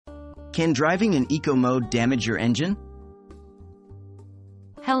Can driving in eco mode damage your engine?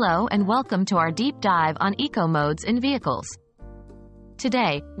 Hello and welcome to our deep dive on eco modes in vehicles.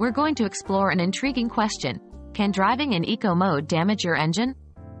 Today, we're going to explore an intriguing question. Can driving in eco mode damage your engine?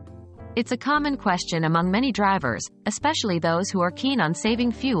 It's a common question among many drivers, especially those who are keen on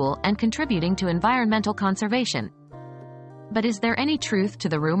saving fuel and contributing to environmental conservation. But is there any truth to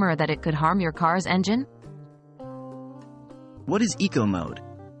the rumor that it could harm your car's engine? What is eco mode?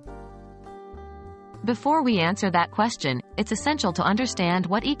 Before we answer that question, it's essential to understand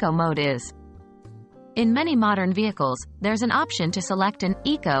what eco mode is. In many modern vehicles, there's an option to select an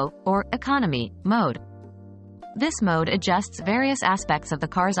eco or economy mode. This mode adjusts various aspects of the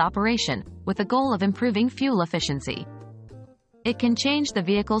car's operation, with the goal of improving fuel efficiency. It can change the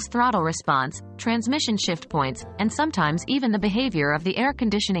vehicle's throttle response, transmission shift points, and sometimes even the behavior of the air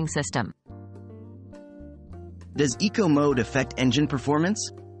conditioning system. Does eco mode affect engine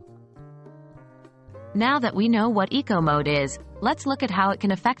performance? Now that we know what eco mode is, let's look at how it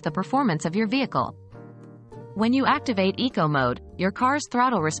can affect the performance of your vehicle. When you activate eco mode, your car's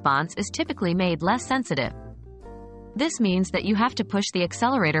throttle response is typically made less sensitive. This means that you have to push the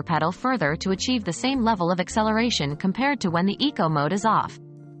accelerator pedal further to achieve the same level of acceleration compared to when the eco mode is off.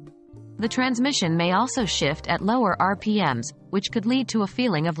 The transmission may also shift at lower RPMs, which could lead to a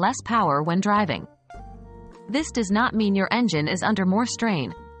feeling of less power when driving. This does not mean your engine is under more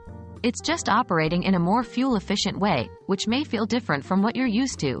strain. It's just operating in a more fuel-efficient way, which may feel different from what you're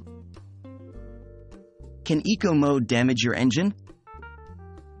used to. Can eco mode damage your engine?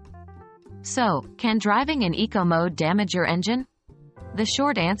 So, can driving in eco mode damage your engine? The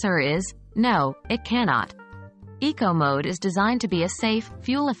short answer is, no, it cannot. Eco mode is designed to be a safe,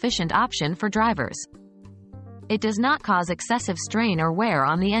 fuel-efficient option for drivers. It does not cause excessive strain or wear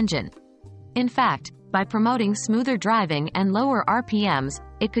on the engine. In fact, by promoting smoother driving and lower RPMs,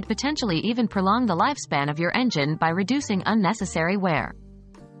 it could potentially even prolong the lifespan of your engine by reducing unnecessary wear.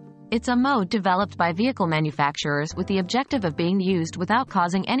 It's a mode developed by vehicle manufacturers with the objective of being used without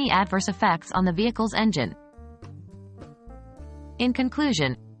causing any adverse effects on the vehicle's engine. In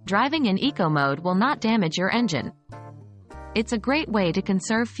conclusion, driving in eco mode will not damage your engine. It's a great way to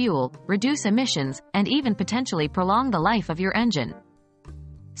conserve fuel, reduce emissions, and even potentially prolong the life of your engine.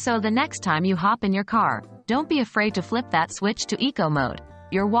 So the next time you hop in your car, don't be afraid to flip that switch to eco mode.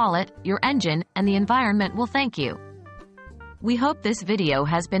 Your wallet, your engine, and the environment will thank you. We hope this video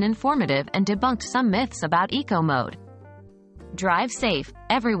has been informative and debunked some myths about eco mode. Drive safe,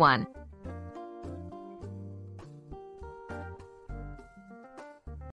 everyone.